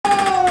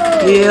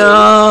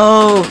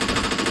Yo!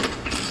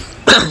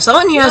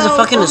 Someone here has a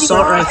fucking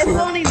assault If rifle.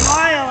 only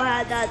Mario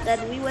had that,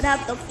 then we would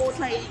have the full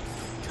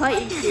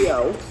Titan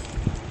trio.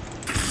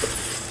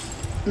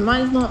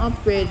 Mine's not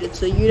upgraded,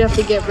 so you'd have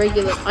to get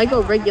regular. I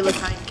go regular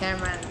Titan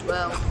camera as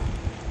well.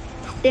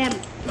 Damn.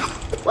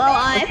 Well,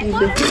 if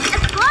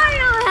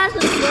Mario has a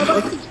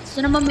little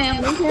Cinema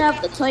Man, we can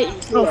have the Titan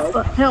trio. Oh,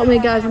 fuck. Help me,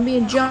 guys! I'm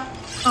being jumped.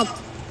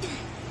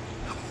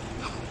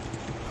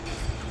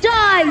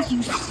 Die,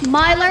 you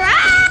smiler!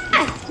 Ah!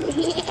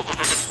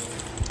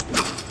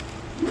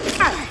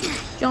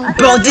 Jump.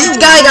 Bro, this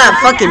guy got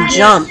fucking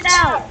jumped.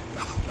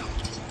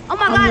 Oh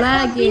my I'm god,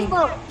 lagging. it's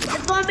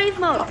on beast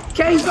mode. It's on beast mode.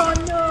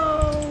 K-Son,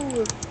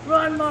 no!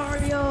 Run,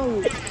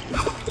 Mario!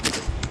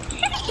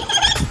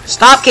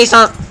 Stop,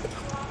 K-Son.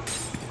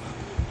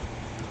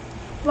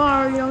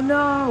 Mario,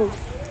 no!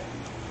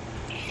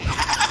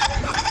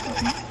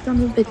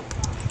 Son of a bitch.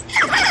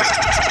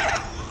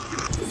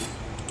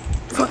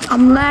 Fuck,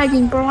 I'm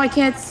lagging, bro. I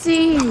can't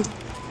see.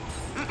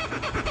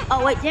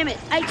 Oh wait, damn it!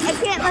 I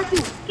can't let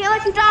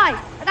you die.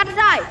 I gotta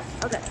die.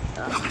 Okay.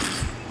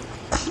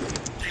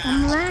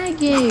 I'm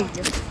lagging.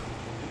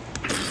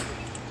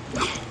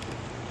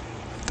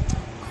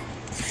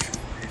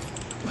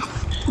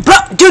 Bro,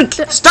 dude,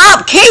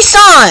 stop,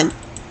 K-Son.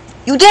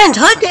 You didn't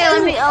touch Okay,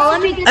 let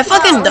me get you I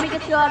fucking out. Let me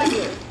get you out of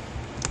here.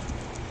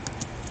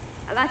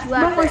 I got you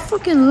out Bro, I of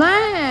fucking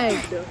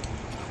lagged.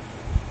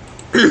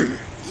 You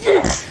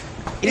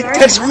didn't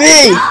touch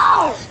me.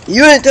 No!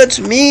 You didn't touch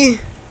me.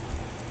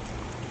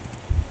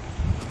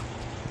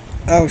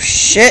 Oh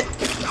shit.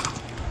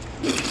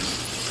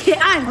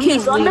 I'm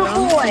King on the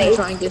boy.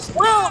 Try and get some.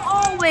 We'll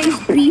always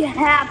be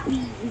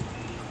happy.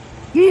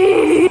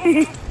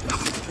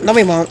 No,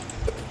 we won't.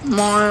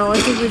 Mario, I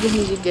think we just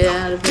need to get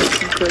out of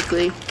this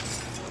quickly.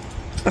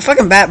 My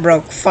fucking bat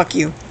broke. Fuck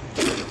you.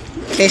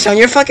 K-Son,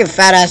 your fucking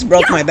fat ass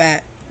broke my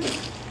bat.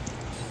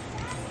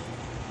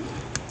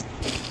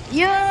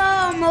 Yo,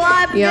 I'm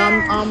alive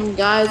Yeah, again.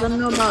 guys, I don't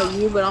know about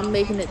you, but I'm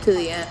making it to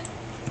the end.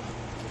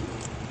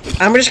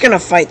 I'm just gonna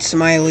fight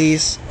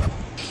Smileys.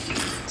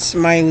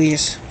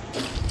 Smileys.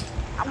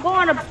 I'm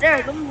going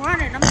upstairs. I'm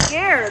running. I'm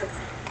scared.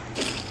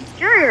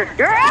 They're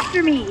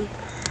after me.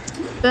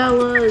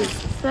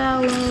 Fellas.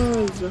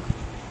 Okay,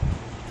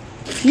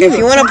 if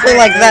you wanna play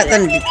like that,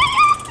 then...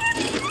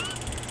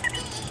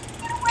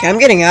 Okay, I'm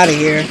getting out of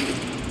here.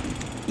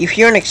 You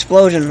hear an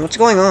explosion. What's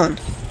going on?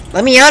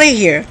 Let me out of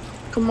here.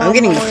 Come on, I'm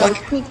getting the Mario,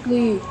 fuck...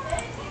 quickly.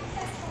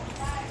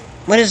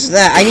 What is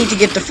that? I need to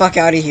get the fuck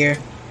out of here.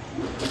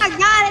 I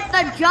got it.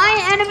 The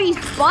giant enemy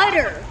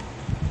spider.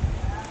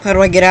 How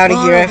do I get out of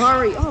Mario, here?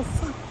 hurry. Oh,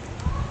 fuck.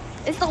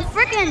 It's the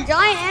freaking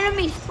giant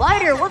enemy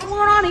spider. What's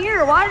going on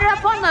here? Why did I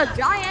find the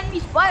giant enemy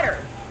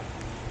spider?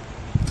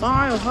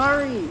 Mario,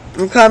 hurry.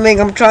 I'm coming.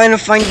 I'm trying to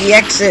find the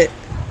exit.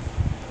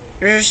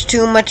 There's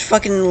too much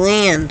fucking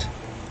land.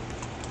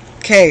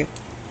 Okay.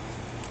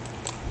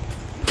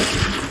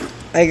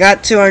 I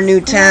got to our new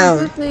Come on,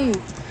 town. quickly.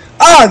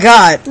 Oh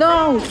god!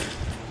 No.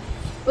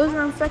 Those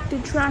are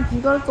infected tracks.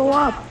 You gotta go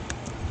up.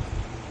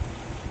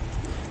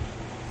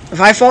 If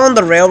I fall on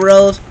the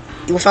railroad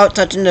without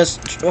touching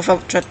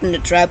the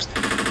traps,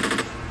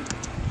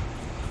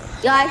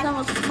 Guys, I'm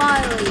a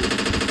smiley.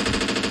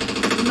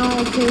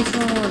 No,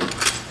 K-Son.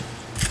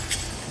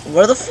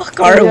 where the fuck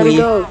are we?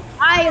 Go.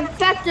 I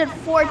infected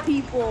 4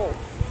 people.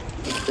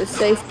 The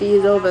safety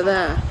is over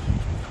there.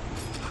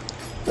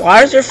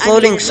 Why is there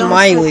floating Don't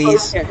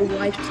smileys? poke at the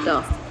white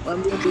stuff.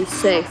 I'm gonna be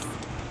safe.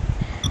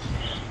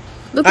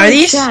 Look Are at the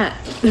these- chat.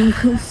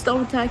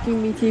 Stop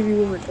attacking me, TV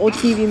woman or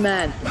TV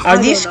man. Are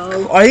these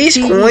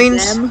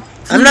coins?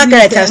 I'm not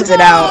gonna test it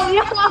out.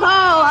 Yo,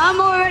 I'm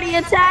already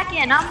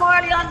attacking. I'm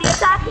already on the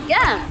attack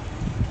again.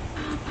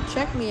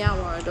 Check me out,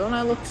 Mario. Don't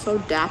I look so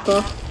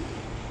dapper?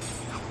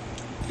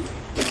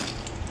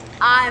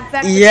 I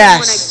infected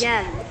Yes.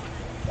 someone again.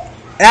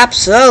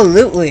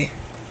 Absolutely.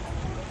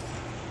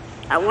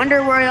 I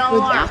wonder where y'all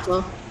We're are.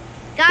 dapper.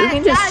 Guys, We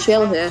can just guys,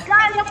 chill here.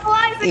 Guys, I'm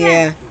alive again.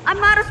 Yeah. I'm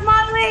not a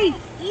smiley.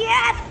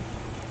 Yes.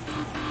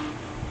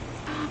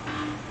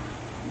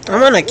 I'm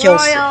gonna kill.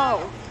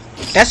 Mario.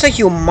 That's a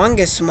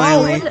humongous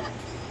smiley.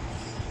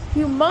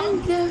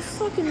 Humongous,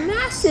 fucking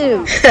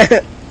massive.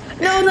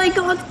 No, they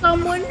got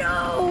someone.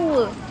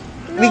 No.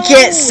 We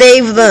can't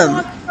save They them.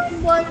 got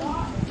someone.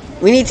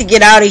 We need to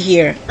get out of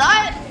here.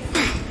 Guys,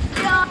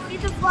 y'all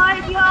need to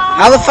find y'all.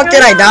 How the fuck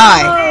did I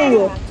die?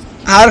 No.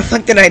 How the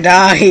fuck did I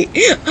die?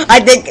 I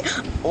think...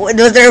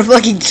 Was there a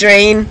fucking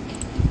train?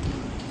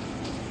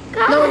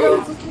 No,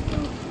 it's a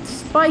fucking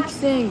spike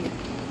thing.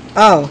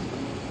 Oh.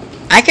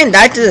 I can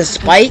die to the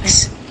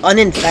spikes?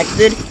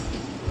 Uninfected?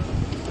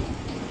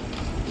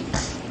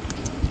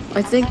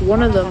 I think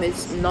one of them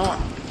is not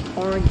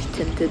orange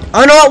tinted.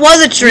 Oh no, it was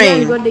a Yeah, train!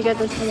 you're going to get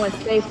this somewhere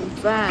safe and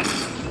fast.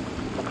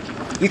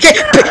 You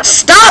can't...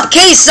 Stop,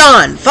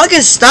 K-Son!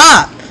 Fucking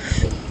stop!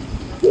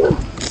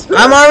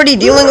 I'm already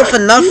dealing with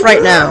enough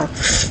right now.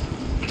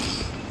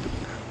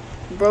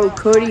 Bro,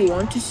 Cody,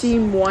 want to see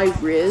my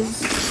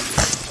Riz?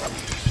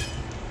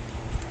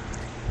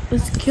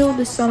 Let's kill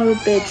this son of a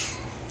bitch.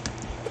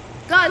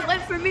 Guys,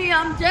 wait for me.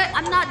 I'm dead.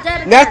 I'm not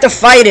dead. We have to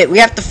fight it. We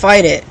have to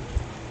fight it.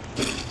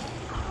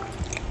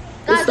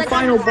 It's the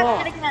final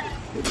boss.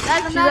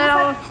 Guys, She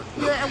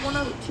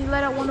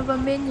let out one of her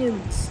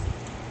minions.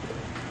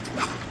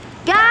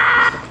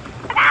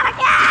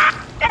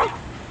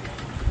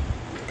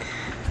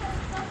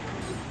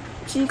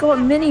 She got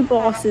mini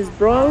bosses,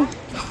 bro.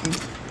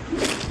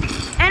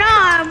 And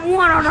I'm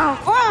one of them.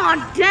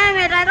 Oh, damn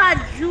it. I got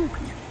juked.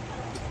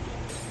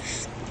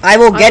 I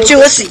will get you.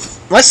 Let's see.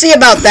 Let's see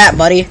about that,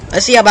 buddy.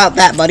 Let's see about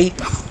that, buddy.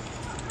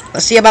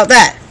 Let's see about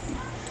that.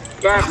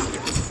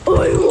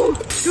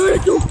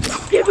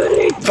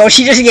 Bro,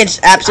 she just gets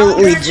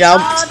absolutely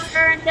jumped.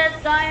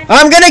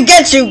 I'm gonna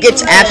get you.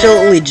 Gets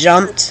absolutely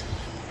jumped.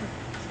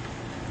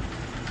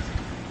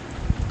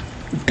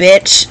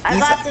 Bitch. I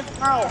got this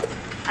girl.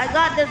 I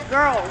got this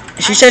girl.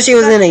 She said she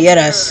was gonna get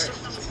us.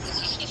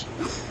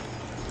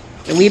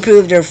 And we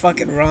proved her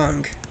fucking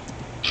wrong.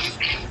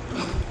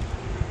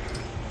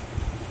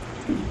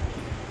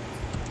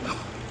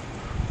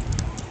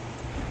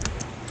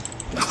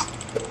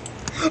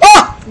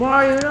 Oh!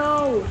 Mario,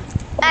 no!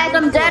 Guys,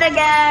 I'm dead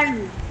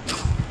again.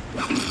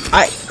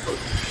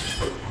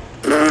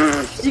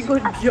 She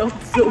got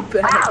jumped so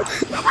bad.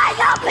 I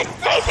know, but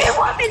save me,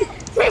 woman.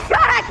 She's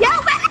gonna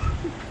kill me.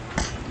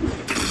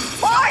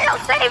 Mario,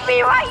 save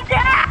me right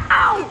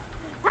now.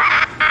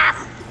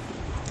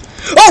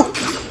 Oh!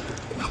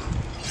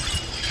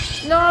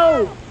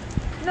 No!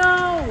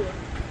 No!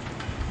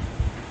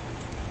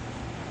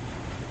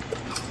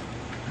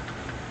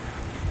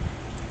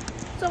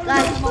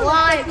 Guys, I'm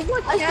alive.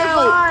 I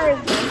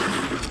survived.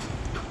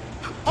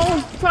 Oh,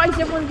 Christ,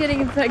 everyone's getting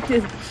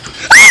infected.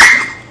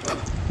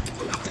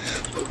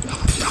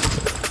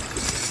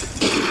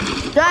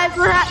 Guys,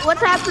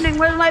 what's happening?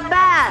 Where's my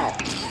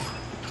bat?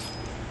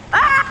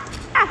 Ah!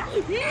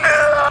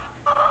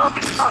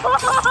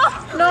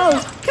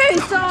 No!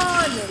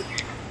 K-Son!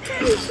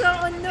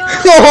 K-Son, no!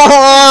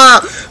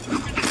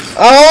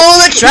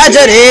 Oh, the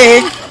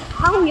tragedy!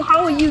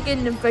 How are you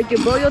getting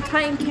infected, bro? You're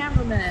Titan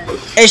cameraman.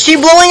 Is she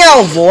blowing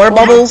out war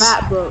bubbles?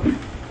 Bat, bro.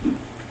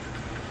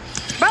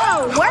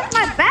 Bro, where's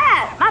my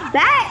bat? My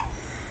bat?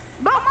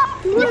 Bro,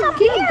 You're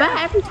getting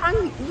bat every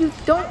time you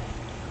don't.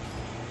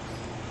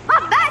 My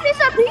bat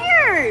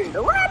disappeared!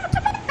 What happened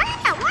to my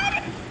bat? Why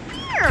did it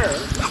disappear?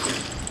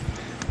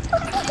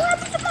 What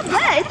happened to my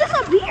bat? It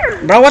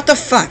disappeared! Bro, what the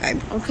fuck?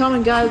 I'm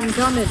coming, guys. I'm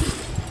coming.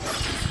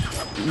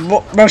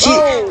 Bro,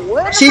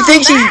 she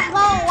thinks she.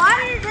 Why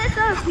did it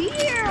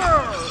disappear?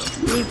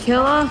 Did you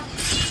kill her?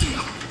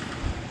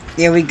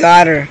 Yeah, we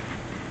got her.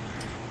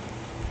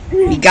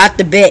 We got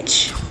the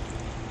bitch.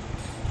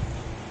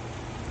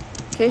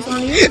 Case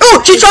on you?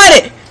 Oh, she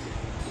tried it!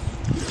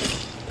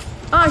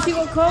 Oh, she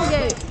got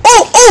Colgate.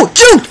 Oh,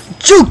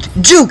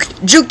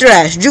 juked her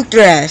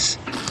ass.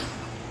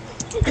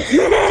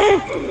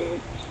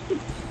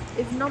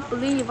 If you don't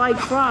believe I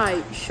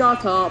cry,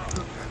 shut up.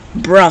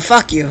 Bruh,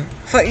 fuck you.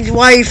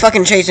 Why are you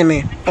fucking chasing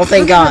me? Oh,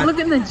 thank God. Look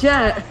in the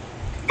jet.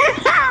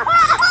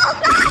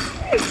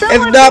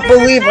 If not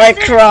believe, I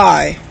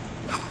cry.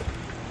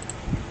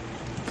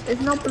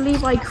 If not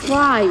believe, I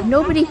cry.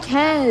 Nobody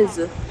cares.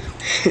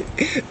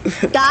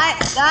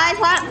 Guys,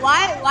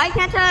 why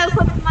can't I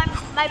equip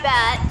my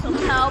bat?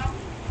 Someone help.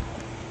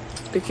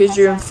 Because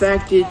you're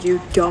infected, you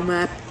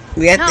dumbass.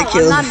 We have to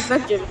kill. I'm not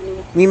infected.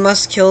 We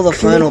must kill the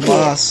final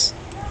boss.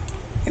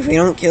 If we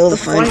don't kill the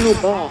final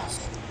boss.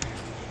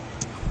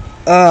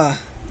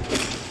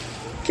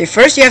 Okay,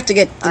 first you have to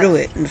get through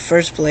it in the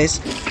first place.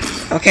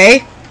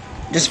 Okay?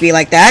 Just be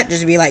like that.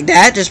 Just be like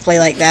that. Just play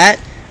like that.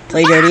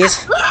 Play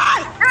dirties.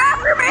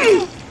 After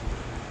me!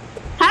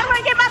 How do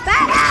I get my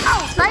bat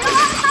out? I don't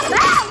have my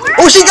bat.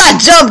 Oh, she got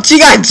jumped.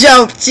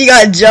 She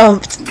got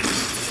jumped.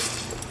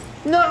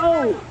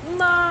 No,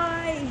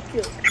 Mike.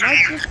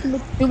 Mike just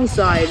committed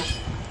suicide.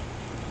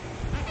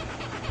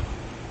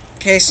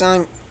 Okay,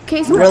 son.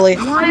 Okay, so Really?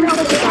 why not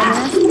a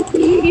dumbass?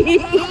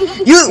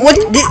 You what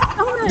did you?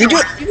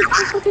 You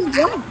fucking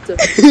jumped.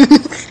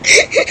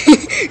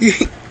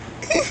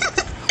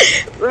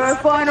 We're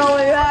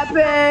finally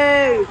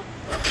happy!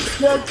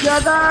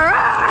 Together!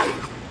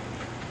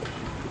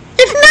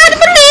 If not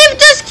believe,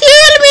 just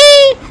kill me!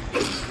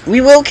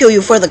 We will kill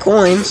you for the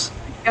coins.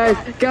 Guys.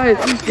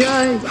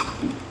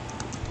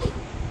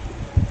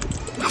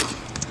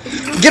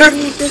 Get her!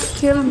 Just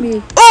kill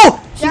me. Oh!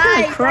 She's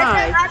gonna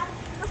cry.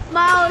 The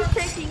smile is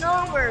taking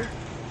over.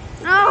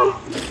 No!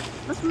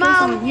 The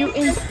smile.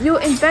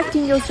 You're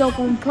infecting yourself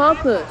on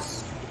purpose.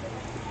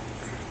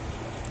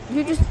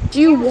 Do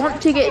you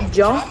want to get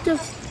jumped?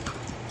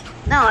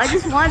 No, I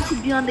just want to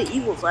be on the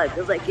evil side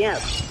because I can.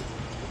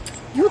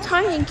 You're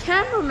Titan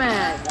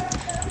cameraman.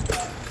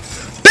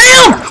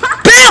 BAM!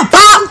 BAM!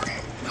 Pop!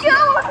 Yo,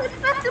 it's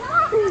the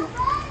money.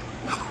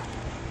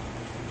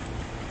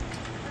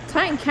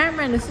 Titan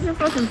cameraman, this isn't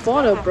fucking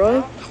photo,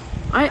 bro.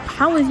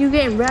 How is you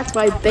getting wrecked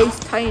by base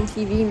Titan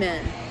TV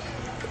man?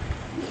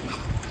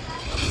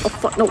 Oh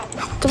fuck, no.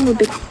 Son of a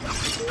bitch.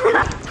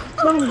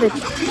 Son of a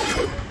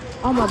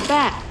bitch. On my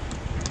back.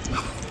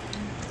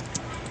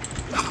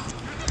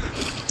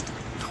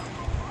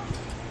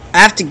 I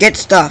have to to get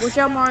stuff. Watch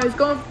out, Mario. It's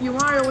going for you,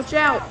 Mario. Watch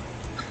out.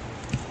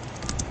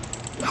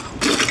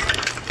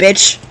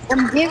 Bitch.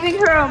 I'm giving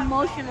her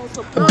emotional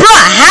support. Bruh,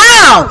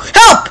 how?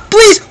 Help!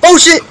 Please! Oh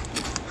shit!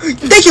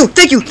 Thank you,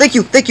 thank you, thank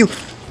you, thank you.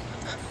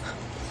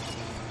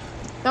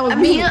 That was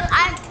I'm me.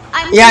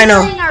 I'm Yeah, I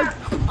know.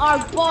 healing our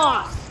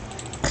boss.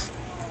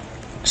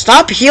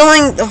 Stop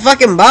healing the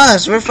fucking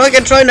boss. We're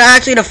fucking trying to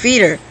actually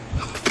defeat her.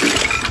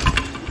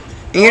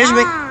 And you're just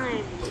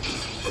Fine.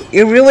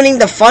 you're ruining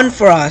the fun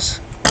for us.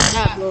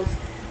 Yeah, bro.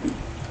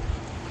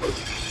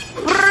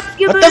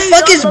 What the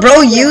fuck is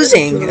bro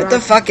using? What the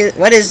fuck is,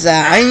 what is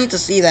that? I need to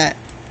see that.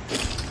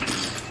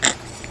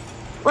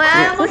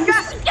 Well, what's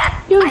up? Yes,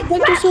 You I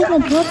put yourself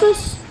on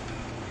purpose?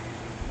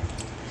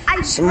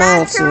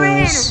 Small trapped her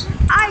in. tools.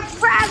 I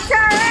trapped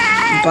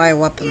her in. Buy a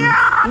weapon.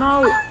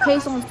 No,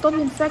 Kason, stop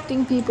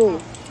infecting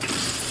people.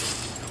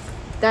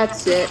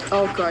 That's it.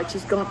 Oh god,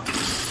 she's gone.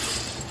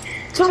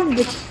 Son of a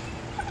bitch.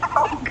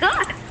 Oh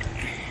God.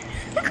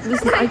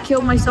 Listen, I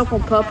killed myself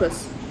on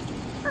purpose.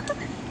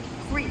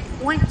 3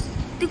 points.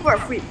 Think we're a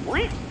 3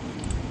 point.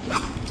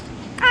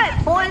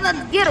 Alright, boy,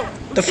 let's get him.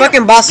 The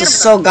fucking boss is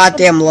so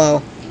goddamn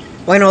low.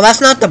 Wait, no,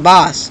 that's not the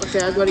boss.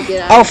 Okay, I gotta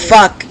get out. Oh of here.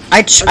 fuck! I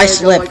I gotta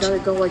slipped.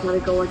 Go, I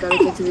gotta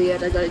get to the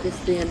end. I gotta get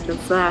to the end of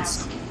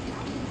fast.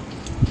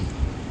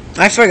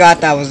 I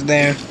forgot that was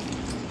there.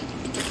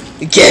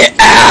 Get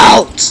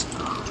out!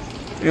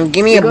 You know,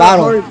 give me a We gotta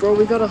bottle. hurry, bro.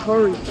 We gotta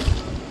hurry.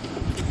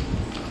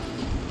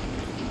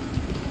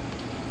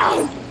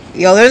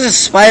 Yo, there's a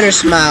spider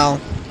smile.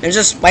 There's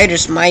a spider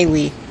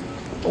smiley.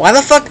 Why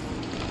the fuck?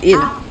 Ew.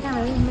 Ah, damn,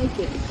 I didn't make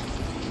it.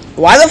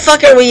 Why the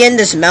fuck are we in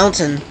this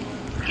mountain?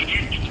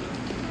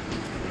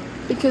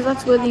 Because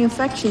that's where the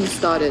infection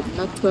started. And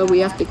that's where we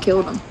have to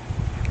kill them.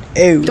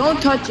 Ew.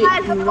 Don't touch it.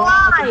 Do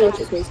not touch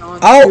it, Kason.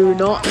 Oh. Do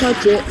not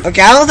touch it.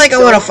 Okay, I don't think I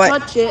want to Don't fight.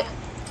 touch it.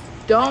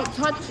 Don't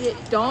touch it.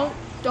 Don't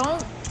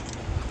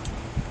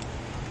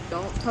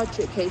touch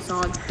it,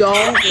 Kason.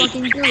 Don't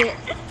fucking do it.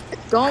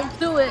 Don't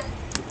do it.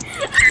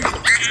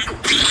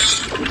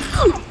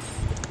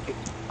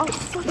 Oh,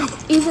 fucking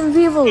Ethan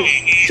Vivo.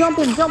 Jump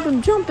him.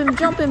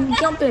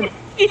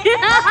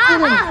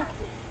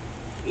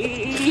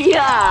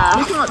 Yeah.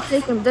 You can't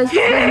take him. There's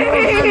more of them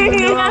than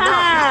there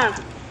are us.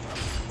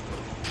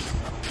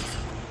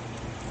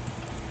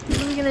 What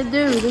are we gonna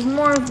do? There's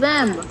more of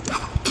them.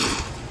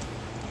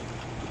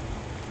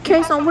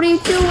 Kason, what are you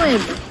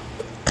doing?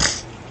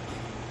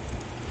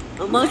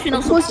 Emotional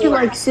Of course support. you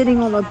like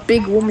sitting on a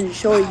big woman's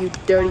shoulder, you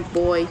dirty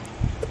boy.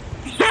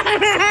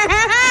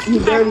 You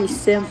dirty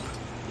simp.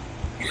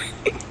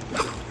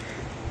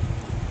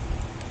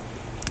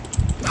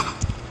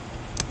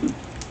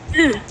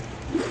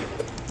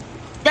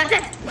 That's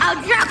it.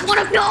 I'll drop one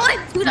of yours.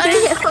 You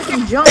can't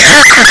fucking jump.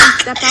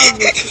 Step out of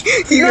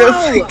it. You No.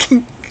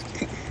 fucking.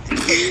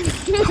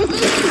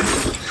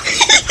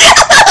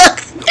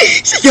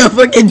 She got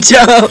fucking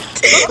jumped.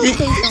 Okay,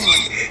 Kason.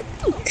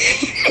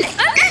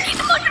 I need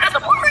emotional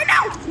support right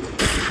now.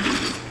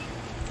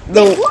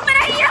 No. Woman,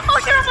 I need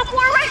emotional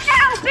support right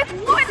now. Big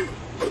one.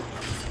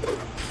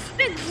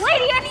 Big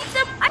lady, I need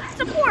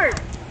support.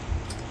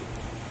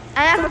 I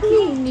have a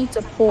You need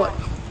support.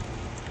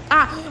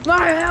 Ah,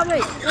 Mario, help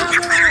me!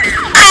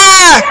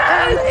 Ah!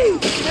 Help me!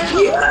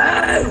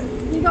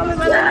 You got me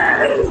by the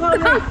leg!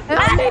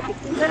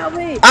 Help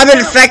me! I'm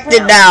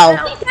infected now.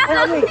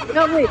 Help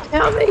me!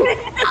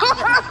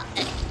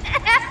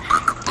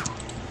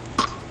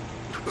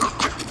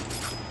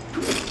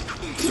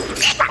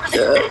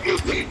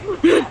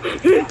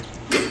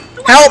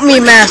 Help me,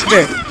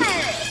 master.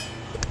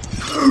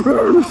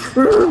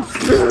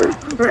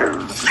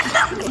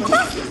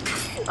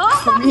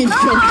 Oh my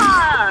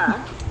God!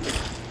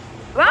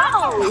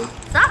 Bro,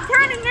 stop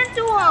turning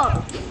into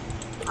a,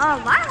 I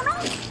don't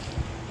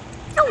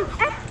know.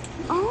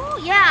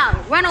 Oh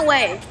yeah, run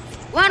away.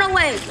 Oh my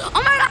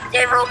God,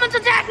 Team Roman's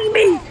attacking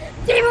me.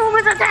 Team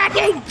Roman's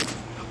attacking.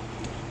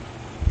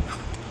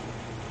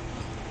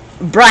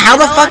 Bruh, how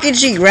the fuck is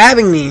she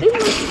grabbing me? You know,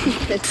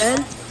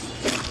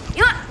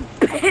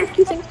 What do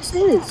you think this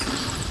is?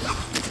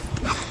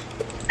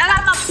 I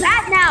got my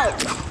bat now.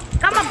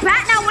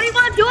 What do you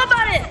want to do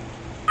about it?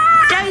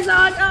 Jason,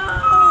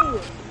 no!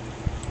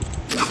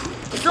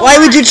 Why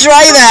would you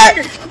try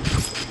that?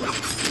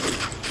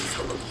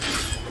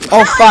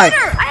 Oh fuck.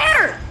 I hit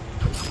her.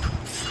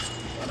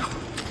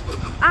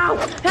 Ow!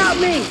 Help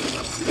me!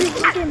 These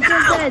fucking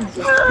heads!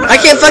 I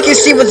can't fucking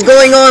see what's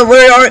going on.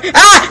 Where are?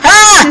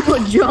 Ah! People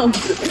jumped.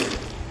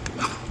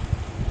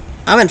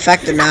 I'm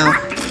infected now.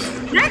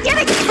 Not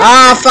getting.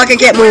 Ah, fuck! I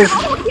can't move.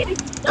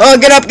 Oh,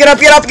 get up! Let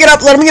me get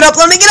up! Let me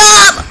get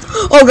up!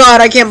 Oh god,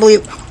 I can't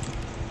believe.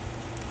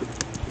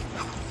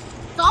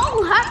 It's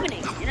all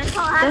happening, and it's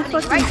all That's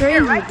happening fucking right crazy,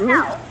 here, right bro.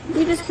 now.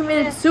 We just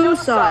committed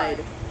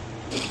suicide.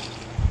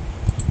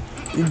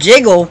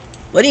 Jiggle?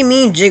 What do you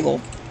mean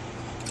jiggle?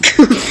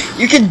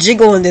 You can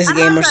jiggle in this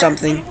game or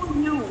something.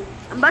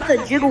 I'm about to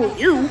jiggle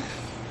you.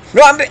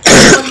 No, I'm. Yay!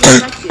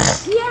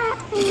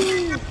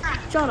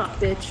 Shut up,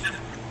 bitch.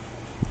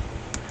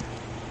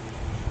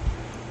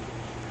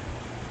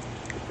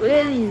 Look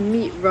at these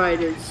meat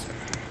riders.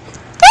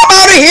 I'm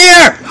out of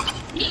here!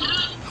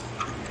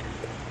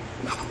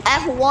 I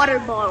have a water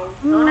bottle.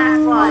 Don't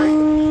ask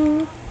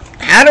why.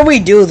 How do we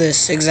do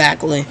this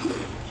exactly?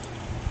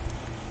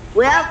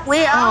 We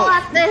all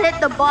have to hit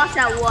the boss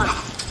at once.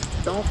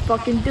 Don't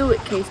fucking do it,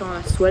 Kason.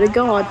 I swear to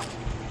God.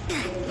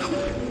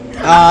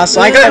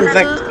 So I got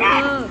infected.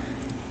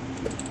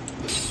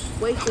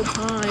 Waste of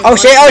time. Oh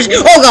shit, oh shit,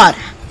 oh god!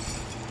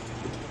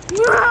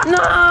 No,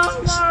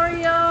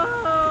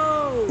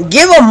 Mario!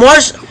 Give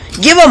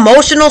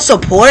emotional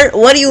support?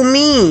 What do you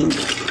mean?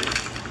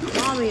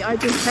 Mommy, I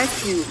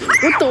protect you.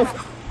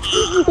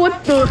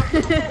 What the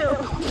hell?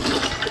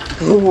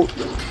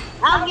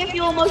 I'll give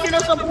you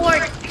emotional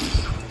support.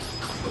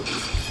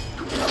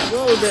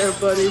 Whoa there,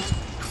 buddy.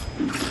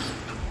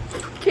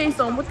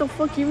 Kason, what the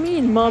fuck you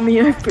mean, Mommy?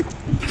 Yo,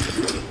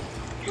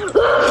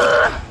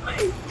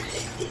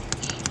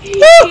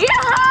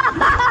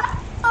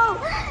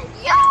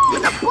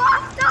 the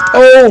boss died.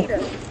 Oh!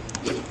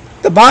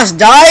 The boss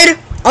died?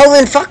 Oh,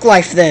 then fuck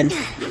life then.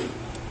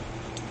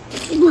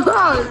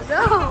 Oh,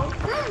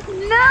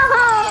 no.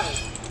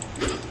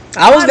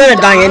 I was gonna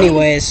die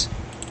anyways.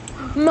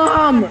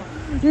 Mom!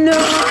 No!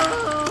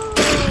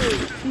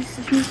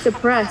 He's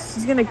depressed.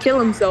 He's gonna kill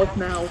himself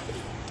now.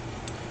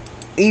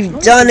 We've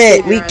done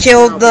it. We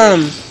killed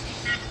them.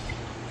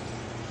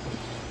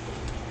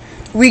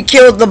 We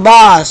killed the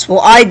boss.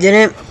 Well, I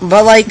didn't,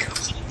 but like,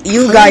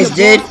 you guys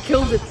did. The boss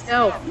killed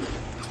itself.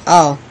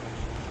 Oh.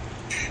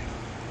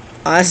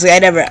 Honestly, I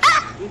never.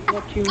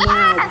 What you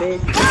now,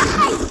 bitch?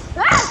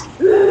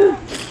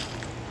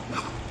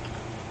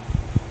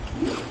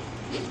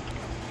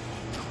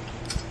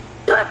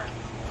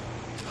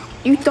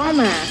 You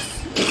dumbass.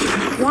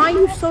 Why are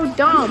you so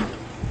dumb?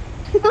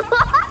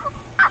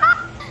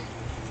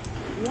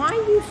 Why are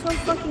you so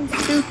fucking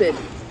stupid?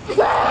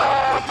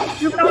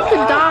 You're about to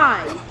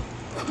die.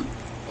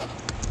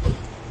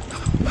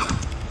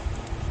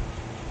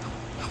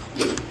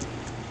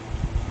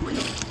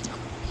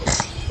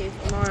 Okay,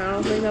 Mario, I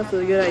don't think that's a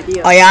good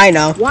idea. Oh yeah, I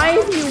know. Why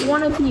do you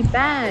want to be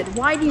bad?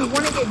 Why do you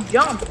want to get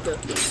jumped?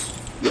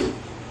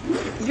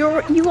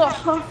 You got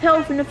half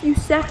health in a few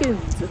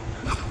seconds.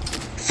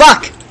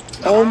 Fuck!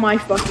 Oh my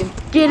fucking!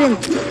 Get him!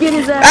 Get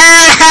his ass!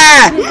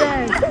 Ah! Get his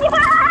ass!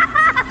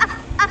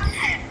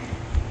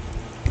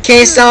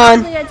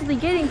 Kason, You're actually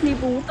getting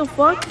people. What the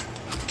fuck?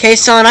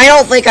 Kason, I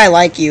don't think I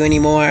like you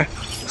anymore.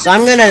 So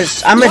I'm gonna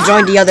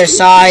join the other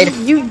side.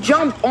 You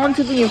jumped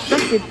onto the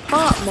infected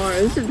pot,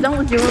 Mario. That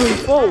was your own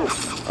fault.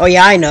 Oh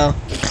yeah, I know.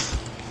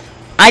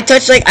 I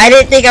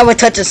didn't think I would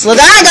touch a slug.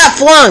 I got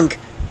flung!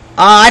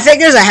 I think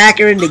there's a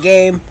hacker in the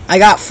game. I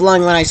got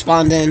flung when I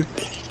spawned in.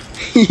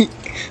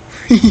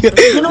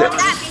 You know what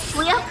that means?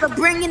 We have to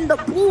bring in the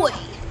boy.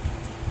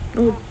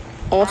 Oh,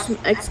 awesome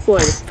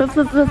exploit.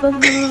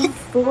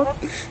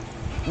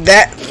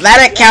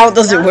 That account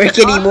doesn't work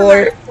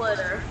anymore.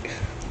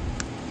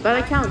 That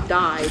account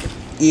died.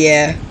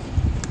 Yeah.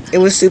 It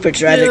was super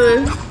tragic.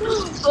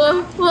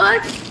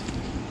 What?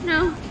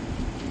 No.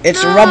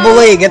 It's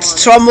rumbling, it's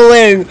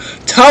tumbling.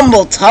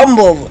 Tumble,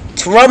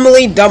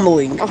 trumbly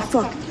dumbling. Oh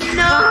fuck.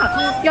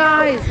 No.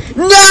 Guys.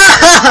 No!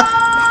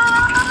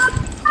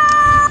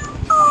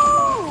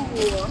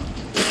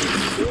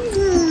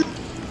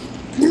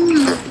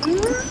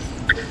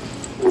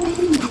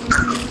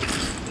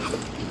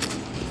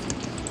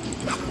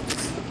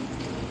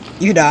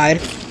 You died.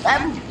 I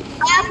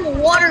have a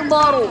water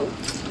bottle.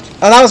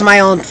 Oh, that was my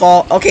own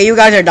fault. Okay, you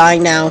guys are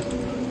dying now.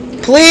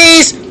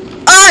 Please!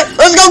 Alright,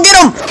 let's go get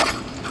him!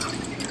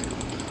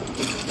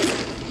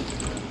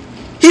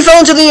 He fell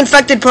into the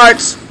infected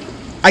parts.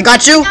 I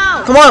got you.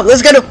 No. Come on,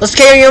 let's get him. Let's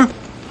carry him.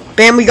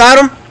 Bam, we got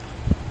him.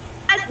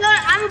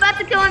 I'm about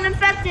to kill an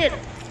infected.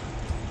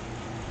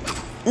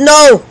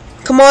 No!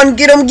 Come on,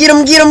 get him, get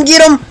him, get him,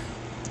 get him!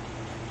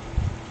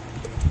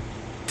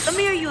 Come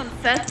here, you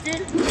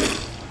infected.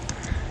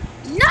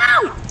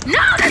 No!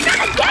 No, they're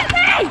gonna get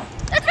me!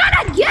 They're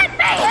gonna get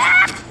me!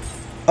 Help!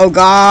 Oh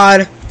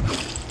god.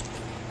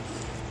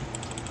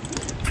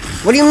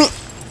 What do you mean?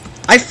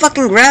 I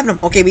fucking grabbed him.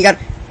 Okay, we got...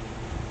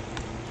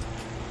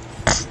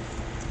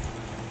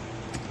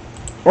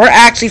 We're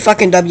actually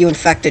fucking W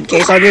infected.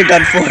 Kason, you're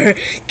done for.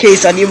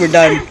 Kason, you were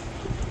done.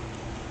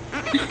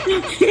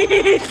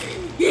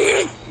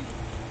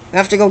 We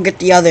have to go get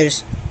the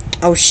others.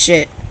 Oh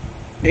shit.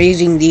 They're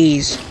using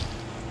these.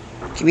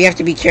 Okay, we have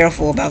to be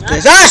careful about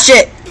this. Ah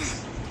shit!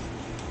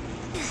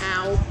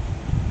 Ow.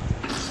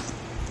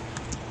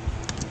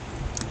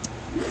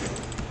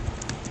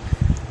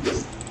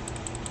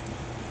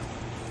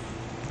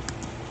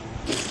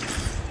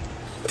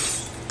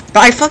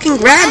 But I fucking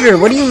grabbed her.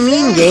 What do you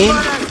mean, game?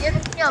 Give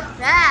me a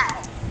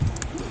bat.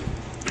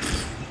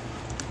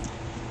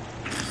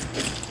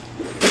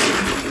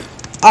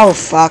 Oh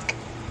fuck.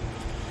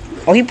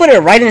 Oh, he put it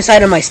right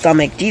inside of my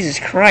stomach. Jesus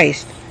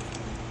Christ.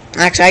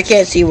 Actually, I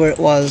can't see where it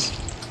was.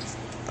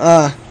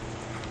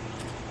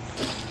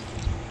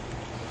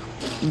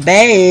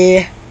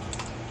 Bay.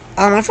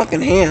 Oh, my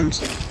fucking hands.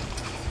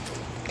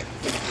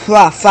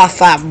 Fa fa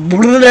fa.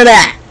 Blah,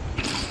 blah.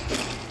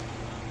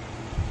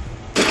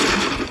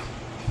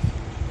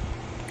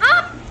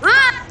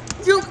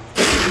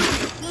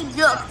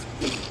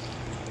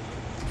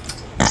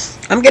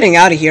 I'm getting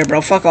out of here, bro.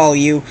 Fuck all of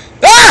you.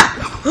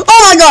 Ah!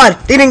 Oh my god!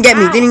 They didn't get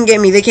me. They didn't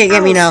get me. They can't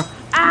get me now.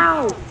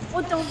 Ow!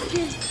 What the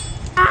shit?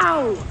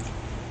 Ow!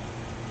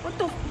 What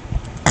the?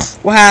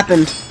 What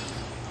happened?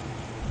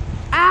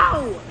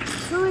 Ow!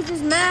 Who is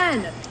this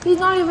man? He's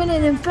not even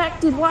an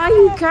infected. Why are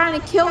you trying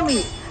to kill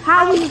me?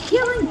 How are you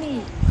killing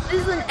me?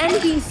 This is an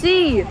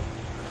NPC.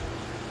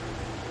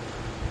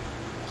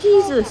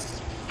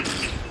 Jesus.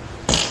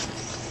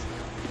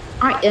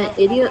 Alright,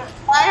 idiot.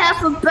 I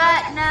have a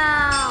bat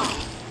now.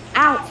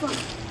 Ow! Fuck.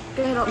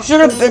 Get up. You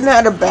should have been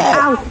at a bat.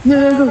 Ow!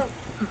 No.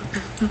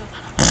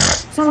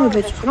 Son of a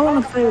bitch. I don't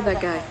want to fight with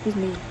that guy. He's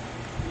mean.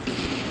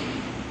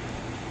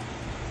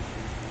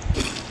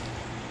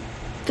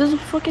 There's a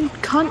fucking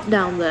cunt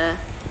down there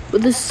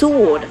with a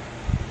sword.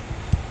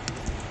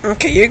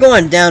 Okay, you're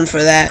going down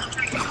for that.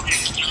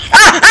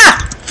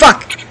 Ah!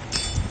 Fuck!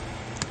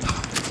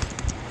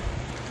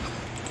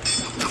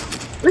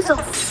 Listen,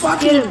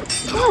 fuck him.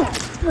 Oh.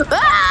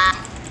 Ah!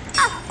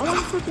 I want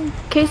to fucking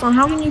case on.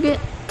 How can you get?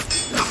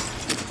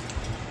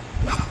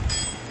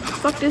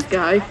 Fuck this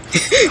guy.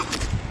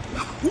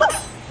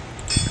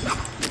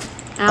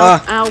 Ow,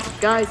 ow,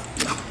 guys.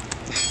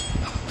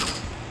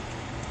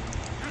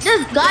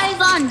 This guy's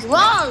on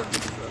drugs.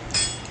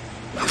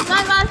 This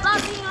guy gotta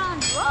stop being on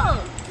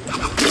drugs.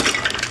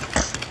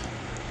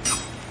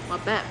 My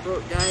bat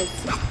broke, guys.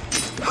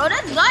 Bro,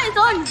 this guy's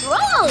on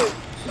drugs.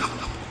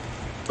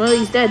 Well,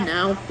 he's dead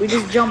now. We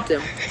just jumped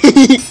him.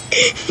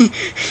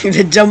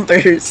 The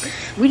jumpers.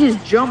 We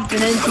just jumped an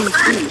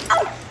NPC.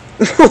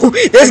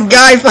 This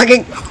guy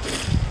fucking...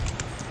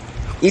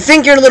 You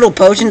think your little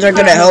potions are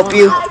gonna help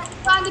you? He's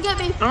trying to get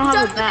me. I don't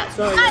have a bat,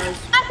 sorry guys.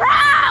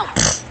 Help!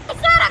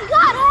 It's not a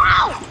gun,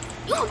 help!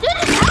 You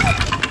didn't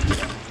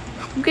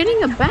help! I'm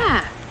getting a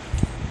bat.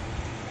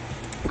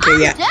 Okay,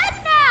 I'm yeah.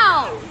 dead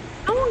now!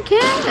 No one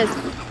cares.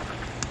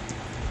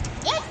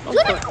 You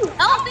didn't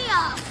help me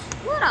out.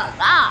 What a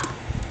god.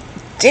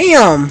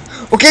 Damn!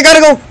 Okay, gotta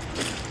go!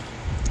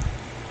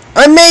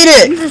 I made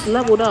You it! just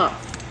leveled up.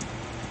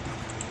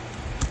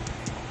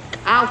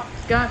 Ow,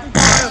 God.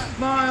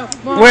 Mario.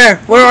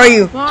 Where are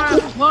you? Mario,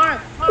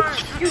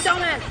 you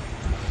dumbass.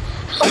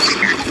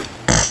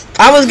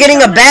 I was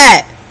getting a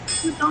bat!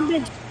 You dumb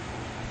bitch.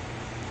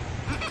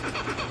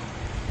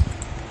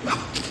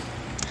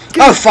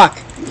 Oh, fuck.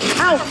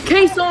 Ow,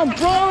 case on,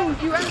 bro.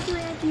 You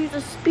actually had to use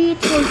a speed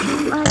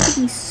potion. You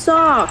actually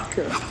suck.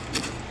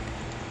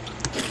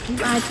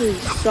 You actually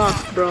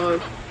suck,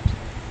 bro.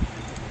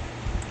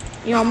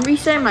 You know, I'm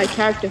resetting my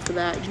character for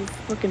that. You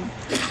fucking...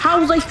 How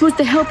was I supposed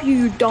to help you,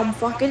 you dumb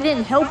fuck? I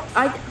didn't help...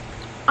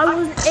 I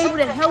wasn't able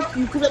to help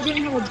you because I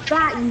didn't have a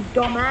bat, you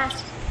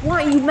dumbass.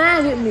 Why are you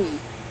mad at me?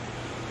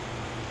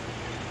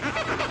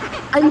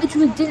 I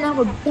literally didn't have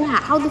a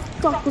bat. How the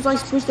fuck was I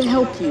supposed to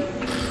help you?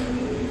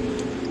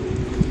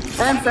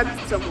 I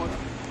infected someone.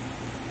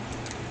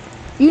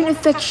 You didn't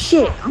affect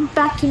shit. I'm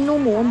back to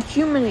normal. I'm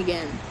human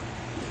again.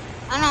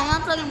 I know, I'm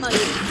not talking about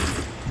you.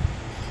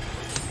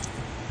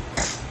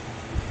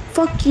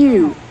 Fuck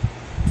you.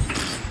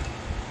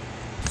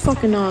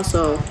 Fucking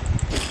arsehole.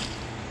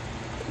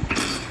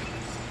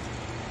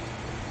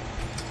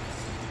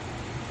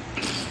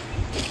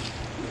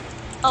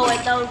 Oh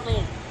wait, that was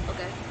me.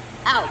 Okay.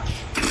 Ouch.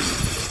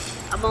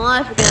 I'm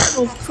alive again.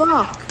 Oh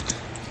fuck.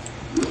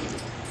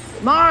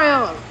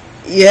 Mario!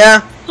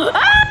 Yeah?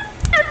 Ah!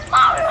 It's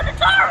Mario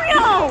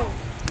Natario!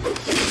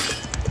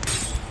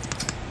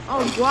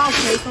 Oh wow,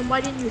 Kason,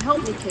 why didn't you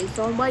help me,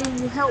 Kason? Why didn't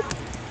you help me?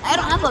 I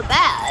don't have a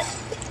bat.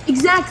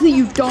 Exactly,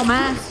 you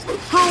dumbass!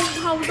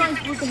 How was I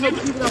supposed to help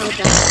you without a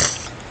bat?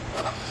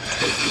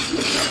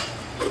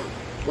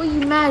 Why are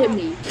you mad at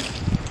me?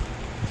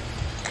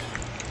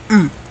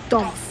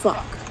 Dumb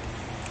fuck.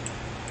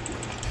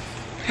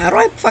 How do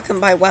I fucking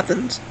buy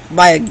weapons?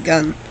 Buy a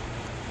gun.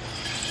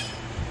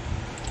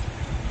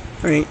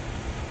 Alright.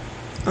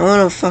 I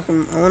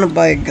wanna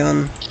buy a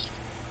gun.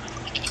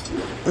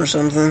 Or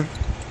something.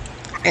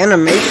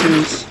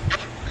 Animations.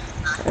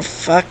 Or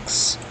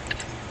fucks.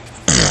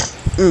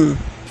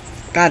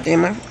 God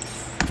damn it.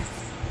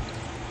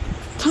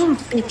 Son of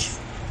a bitch.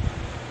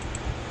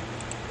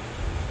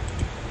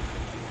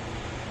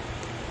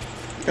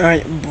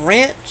 Alright,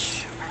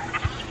 branch.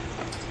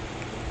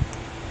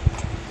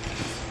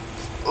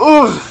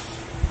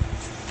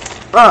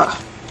 Ugh.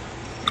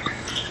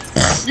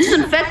 This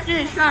infected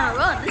is trying to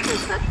run. This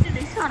infected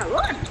is trying to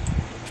run.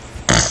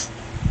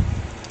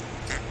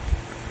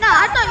 No,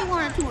 I thought you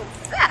wanted to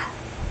infect.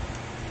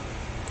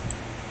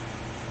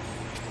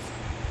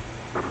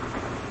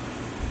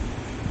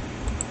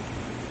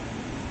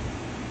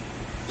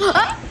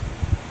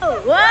 Oh,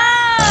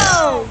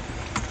 whoa!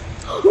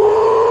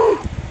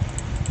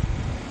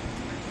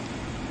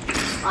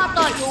 I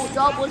thought your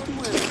job was to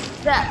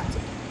infect.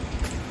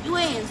 You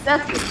ain't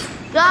infected.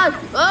 God,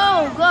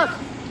 oh god.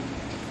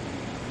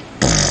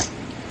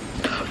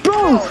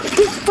 Bro,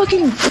 this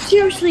fucking,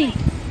 seriously.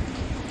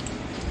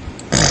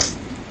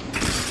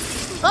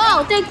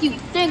 Oh, thank you.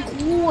 Thank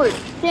Lord.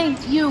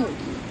 Thank you.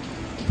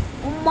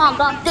 Oh my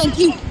god, thank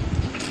you.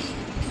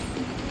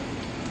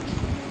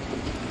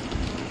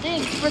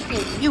 Thank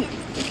freaking you.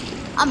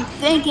 I'm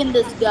thanking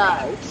this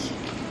guy.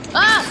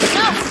 Ah,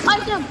 no,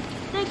 item.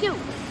 Thank you.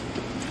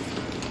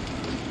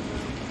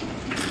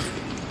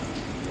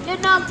 Get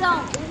knocked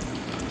down.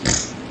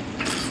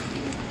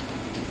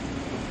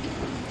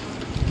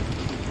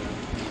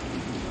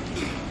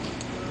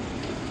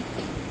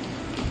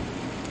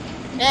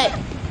 Hey,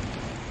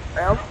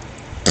 bro.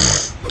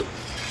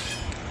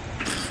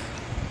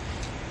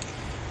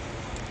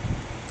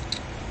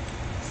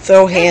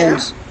 Throw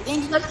hands.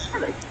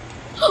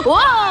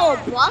 Whoa,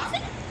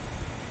 boxing?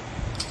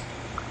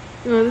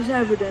 No, let's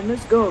have it then.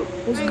 Let's go.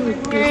 Let's go.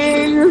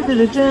 To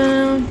the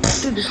down,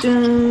 to the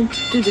down,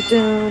 to the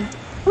down.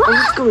 Oh,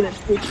 let's go then,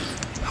 bitch.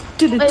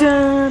 To the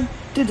down,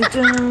 to the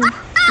down,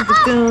 to the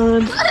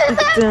down, to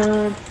the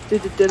down, to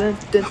the down,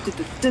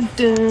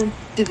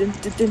 to the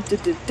down, to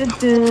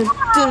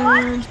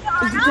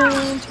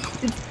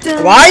the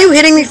down. Why are you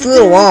hitting me through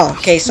the wall?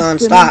 Okay, son,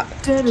 stop.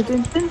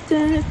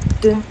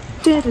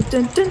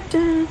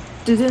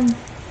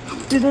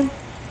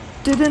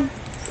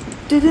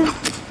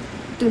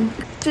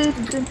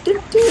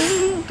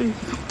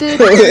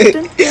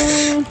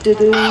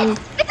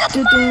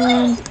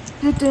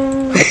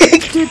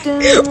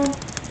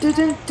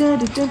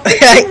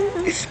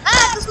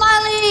 Ah, the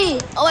smiley!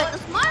 Oh wait, the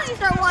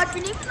smileys are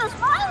watching. Even the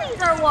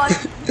smileys are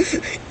watching.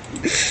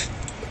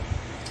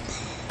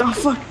 Oh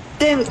fuck!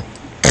 Damn it!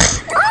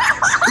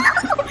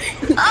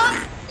 Oh,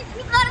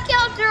 you gotta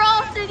counter,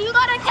 Austin. You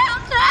gotta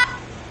counter.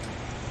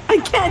 I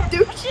can't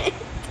do shit.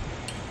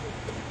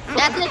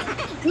 That's it.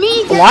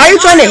 Me. Why are you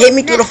trying to hit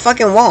me through the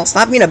fucking wall?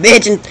 Stop being a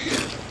bitch and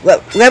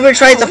whoever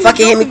tries to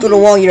fucking hit me through the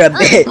wall, you're a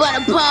bitch.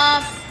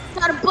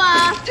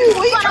 Dude,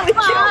 why you trying to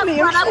kill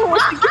me? I'm trying to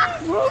watch the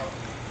game, bro.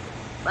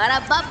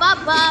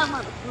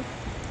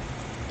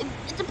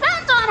 It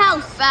depends on how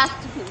fast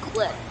you can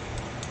click.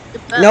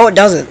 Depends. No, it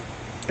doesn't.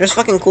 There's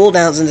fucking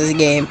cooldowns in this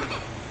game.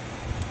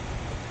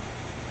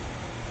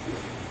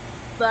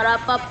 Man,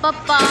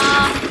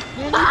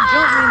 don't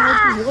jump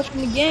me, you're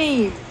watching the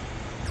game.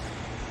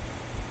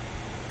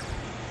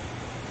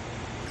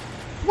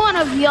 One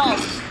of y'all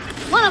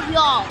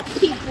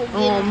people.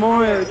 Oh,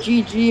 Mario,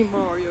 GG,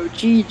 Mario,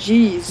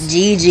 GG's.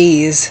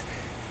 GG's.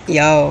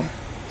 Yo.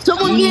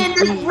 Someone get in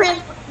this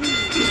ring.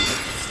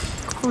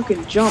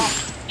 Fucking jump.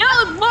 Yo,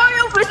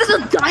 Mario versus a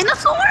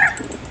dinosaur?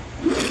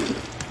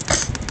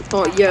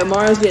 Oh yeah,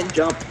 Mario's getting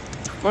jumped.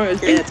 Mario's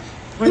dead.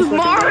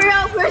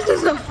 Mario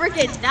versus a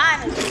freaking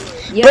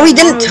dinosaur. Yeah, Bro, he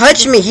didn't Mario's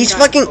touch me. a He's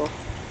dinosaur.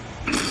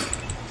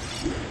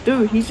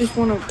 Dude, he just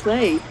wanna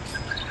play.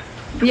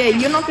 Yeah,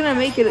 you're not gonna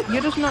make it.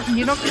 You're not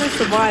gonna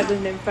survive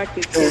an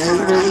infected kid.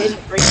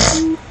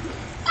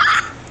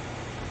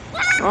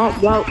 Oh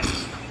well,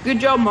 good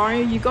job,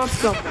 Mario. You got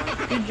someone.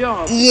 Good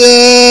job.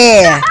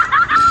 Yeah.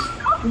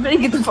 You better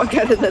get the fuck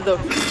out of there, though.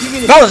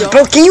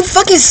 Bro, can you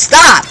fucking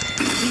stop?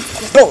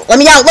 Bro, let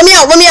me out.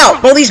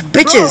 Bro, these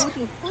bitches.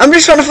 I'm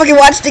just trying to fucking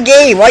watch the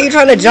game. Why are you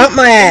trying to jump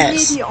my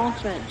ass?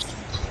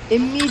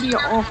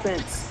 Immediate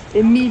offense,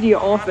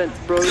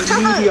 bro.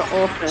 Immediate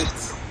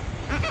offense.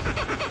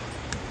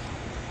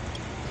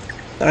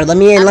 Alright, let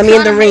me in the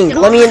ring.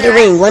 Let me in the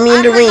ring.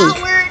 I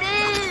forgot where it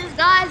is,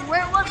 guys.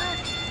 Where was it?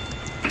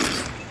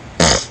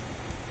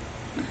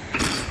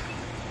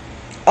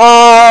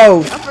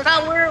 Oh. I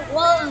forgot where it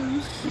was.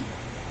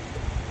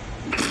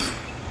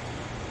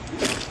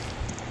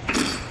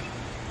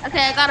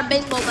 Okay, I got a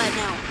baseball bat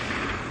now.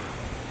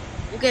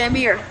 Okay, I'm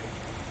here.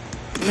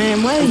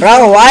 Man, wait.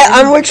 Bro,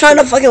 we're trying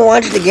to fucking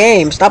watch the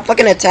game. Stop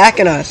fucking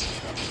attacking us.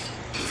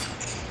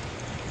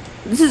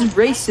 This is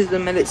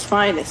racism at its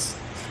finest.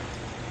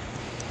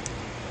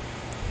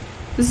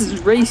 This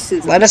is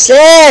racism. Let us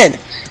in.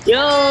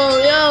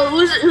 Yo,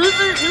 who's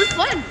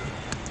playing?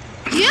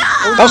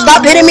 Yeah. Don't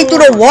stop hitting me through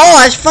the wall.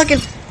 I just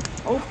fucking.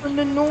 Open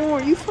the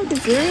door. You fucking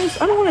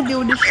serious? I don't want to deal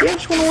with this shit. I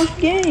just want to watch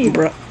the game.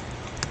 Bro.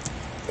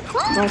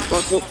 No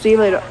fuck. Well, see you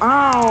later.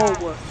 Ow!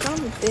 Son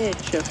of a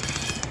bitch.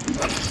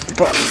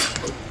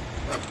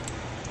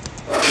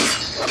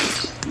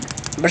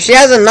 But she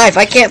has a knife.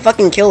 I can't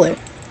fucking kill her.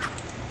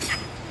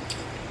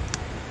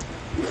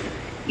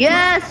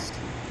 Yes.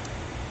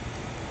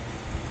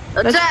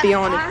 Let's be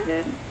honest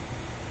here.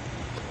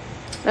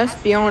 Let's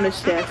be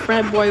honest here.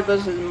 Fred Boy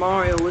vs.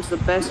 Mario was the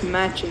best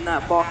match in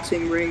that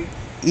boxing ring.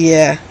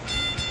 Yeah.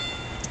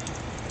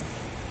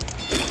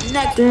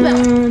 Next Dun,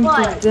 dun,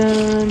 what?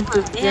 dun,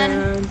 dun,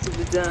 dun,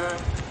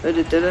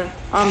 dun, dun.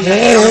 I'm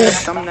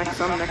next. I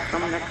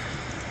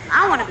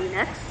want to be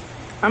next.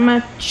 I'm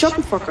at shut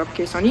the fuck up,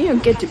 Kason. You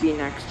don't get to be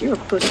next. You're a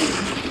pussy.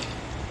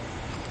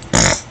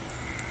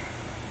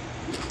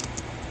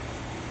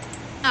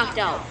 Knocked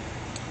out.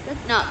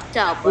 That's knocked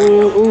out, but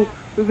Ooh,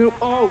 we're gonna.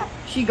 Oh,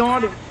 she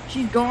got him.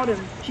 She's got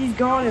him. She's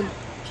got him.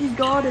 She's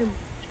got him.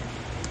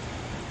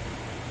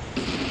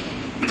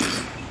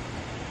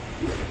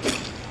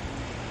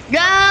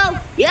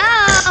 Yo,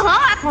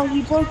 hi. Oh,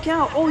 he broke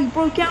out. Oh, he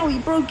broke out. He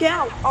broke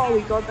out. Oh,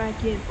 he got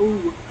back in.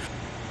 Ooh.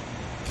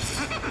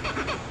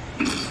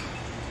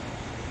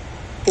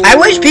 I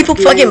wish people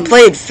fucking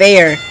played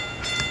fair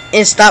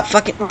and stopped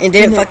fucking and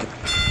didn't fucking.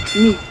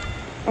 Me.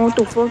 Oh, what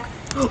the fuck?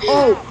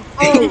 Oh.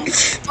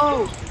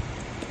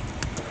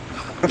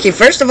 Okay,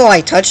 first of all,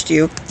 I touched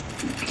you.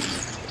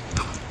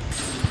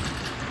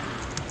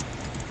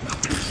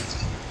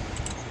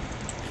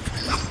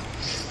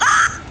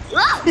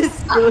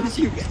 Skill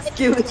issue,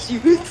 skill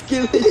issue,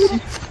 skill issue.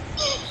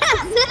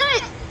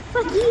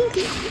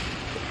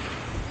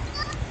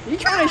 You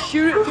trying to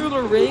shoot it through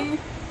the ring?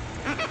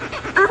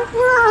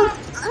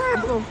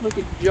 I'm gonna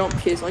fucking jump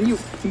kiss on you.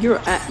 You're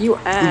ass.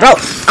 Bro,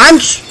 I'm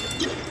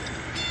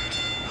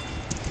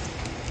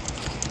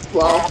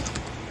Well.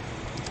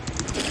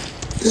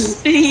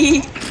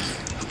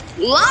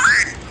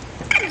 What?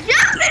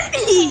 Jump at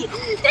me!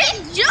 They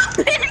jump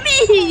at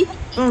me!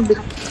 Son of a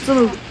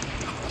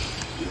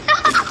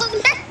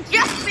They're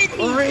jumping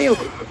me! real.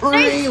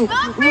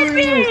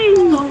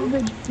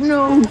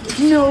 No.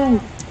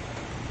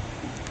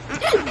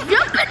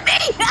 Jump at me!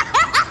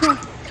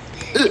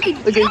 Okay,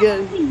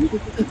 good.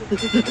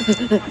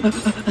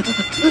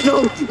 No,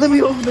 let me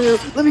over there.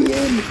 Let me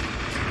in.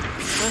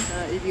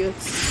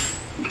 Idiots.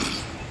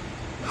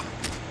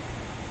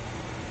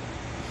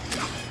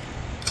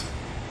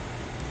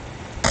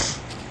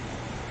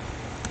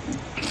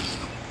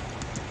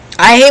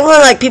 I hate when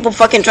like people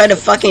fucking try to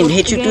fucking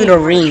hit you through the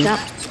ring.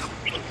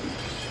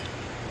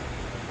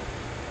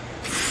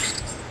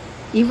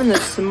 Even the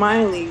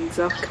smilings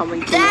are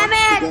coming. Damn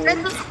it!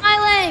 There's a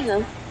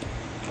smiling!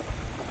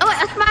 Oh wait,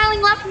 a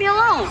smiling left me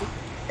alone!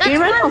 Do you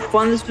remember how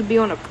fun this would be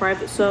on a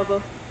private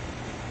server?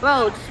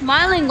 Bro,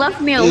 smiling left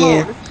me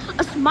alone.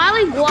 A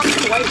smiling walked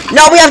away.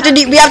 No, we have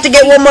to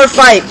get one more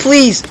fight,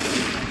 please.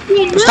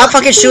 Stop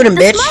fucking shooting,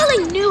 bitch.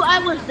 Smiling knew I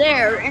was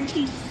there, and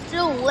she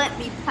still let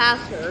me pass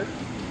her.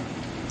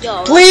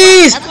 Yo,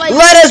 Please, that's why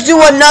let us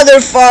do another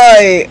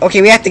fight.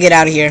 Okay, we have to get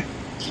out of here.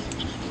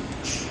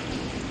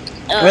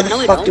 Where the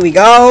no, fuck do we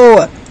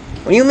go?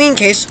 What do you mean,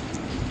 Case?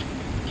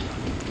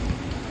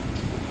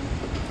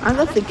 I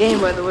left the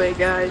game, by the way,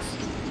 guys.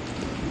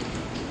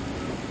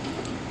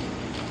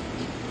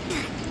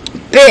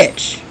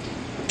 Bitch.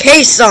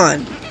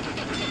 Case-son.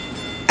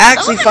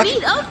 Actually, that fuck. wasn't me,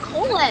 that was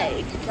Cole.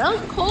 That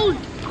was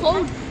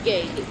cold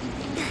gate.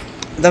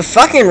 The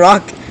fucking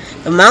rock.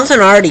 The mountain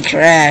already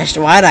crashed.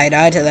 Why'd I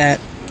die to that?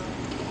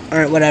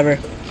 Alright, whatever.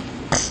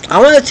 I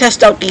want to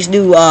test out these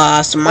new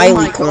smiley Oh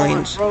my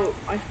coins. God, bro,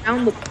 I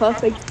found the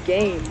perfect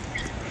game.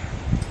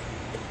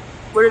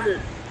 What is it?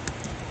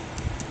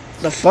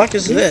 The fuck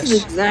is This is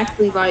this?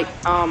 exactly like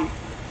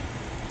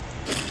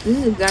This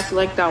is exactly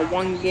like that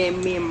one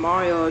game me and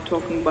Mario are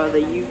talking about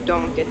that you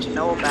don't get to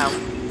know about.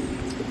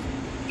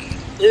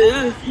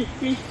 No.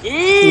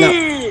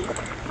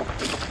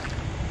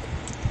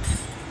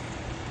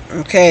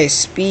 Okay,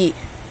 speed.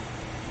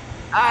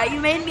 You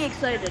made me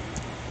excited.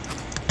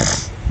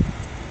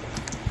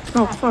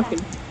 Oh, fucking.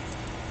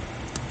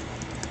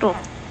 Oh.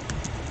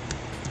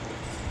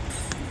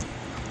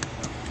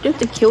 Do you have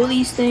to kill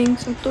these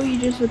things? I thought you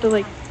just had to,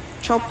 like,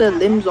 chop their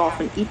limbs off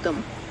and eat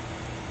them.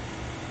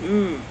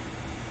 Mmm.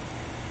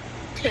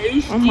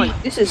 Tasty. Oh my,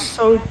 this is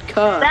so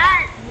cursed.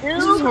 That This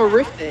is noob,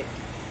 horrific.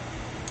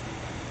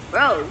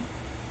 bro.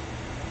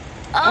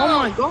 Oh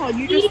my god,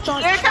 you just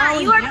start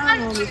chowing you are down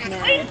not. on this What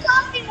are you man.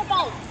 talking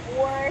about,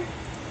 boy?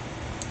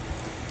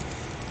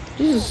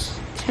 This is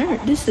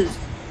terrible. This is.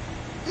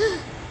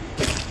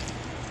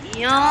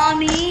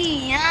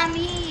 Yummy,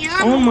 yummy,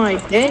 yummy. Oh my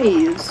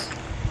days.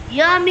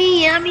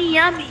 Yummy, yummy,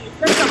 yummy.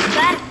 Such a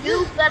fat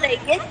noob that I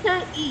get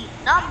to eat.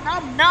 Nom,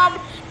 nom, nom,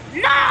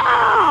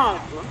 nom.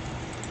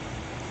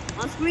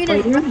 My screen Are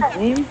is you in the red.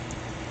 game?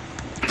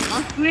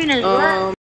 My screen is red.